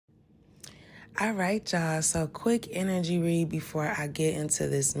All right, y'all. So quick energy read before I get into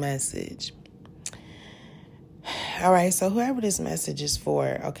this message. All right, so whoever this message is for,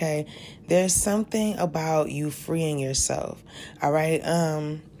 okay, there's something about you freeing yourself. All right.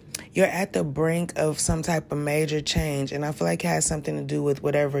 You're at the brink of some type of major change, and I feel like it has something to do with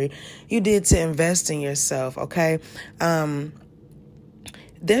whatever you did to invest in yourself. Okay.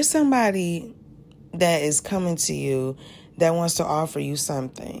 There's somebody that is coming to you that wants to offer you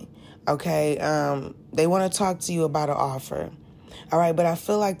something. Okay. They want to talk to you about an offer. All right, but I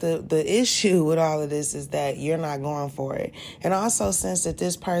feel like the issue with all of this is that you're not going for it. And I also sense that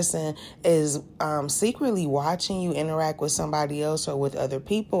this person is secretly watching you interact with somebody else or with other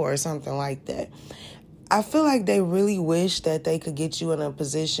people or something like that. I feel like they really wish that they could get you in a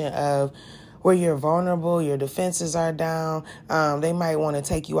position of where you're vulnerable, your defenses are down. They might want to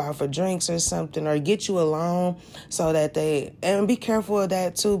take you out for drinks or something or get you alone so that and be careful of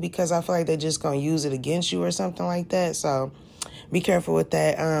that too, because I feel like they're just going to use it against you or something like that. So be careful with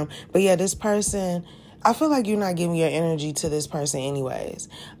that. But yeah, this person, I feel like you're not giving your energy to this person anyways.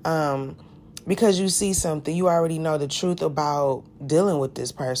 Because you see something, you already know the truth about dealing with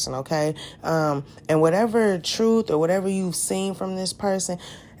this person, okay? And whatever truth or whatever you've seen from this person,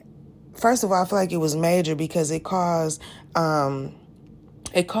 first of all, I feel like it was major because it caused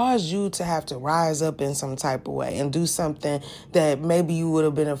you to have to rise up in some type of way and do something that maybe you would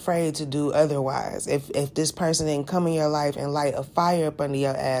have been afraid to do otherwise if this person didn't come in your life and light a fire up under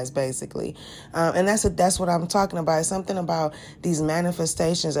your ass, basically. And that's what I'm talking about. It's something about these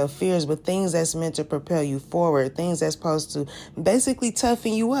manifestations of fears, but things that's meant to propel you forward, things that's supposed to basically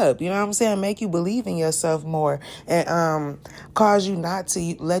toughen you up, you know what I'm saying? Make you believe in yourself more and cause you not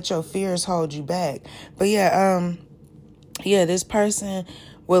to let your fears hold you back. But yeah, this person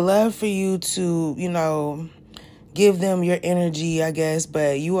would love for you to, give them your energy, I guess,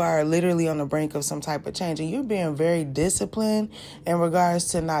 but you are literally on the brink of some type of change and you're being very disciplined in regards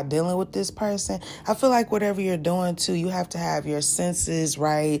to not dealing with this person. I feel like whatever you're doing too, you have to have your senses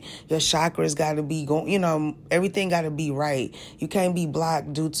right. Your chakras got to be going, everything got to be right. You can't be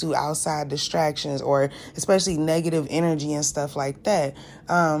blocked due to outside distractions or especially negative energy and stuff like that.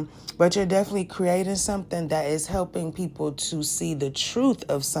 But you're definitely creating something that is helping people to see the truth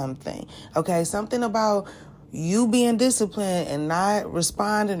of something. Okay, something about you being disciplined and not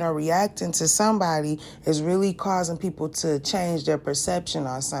responding or reacting to somebody is really causing people to change their perception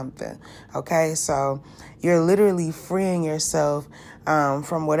on something. Okay, so you're literally freeing yourself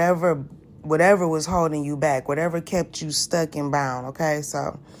from whatever was holding you back, whatever kept you stuck and bound. Okay,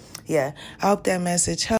 so yeah, I hope that message helped.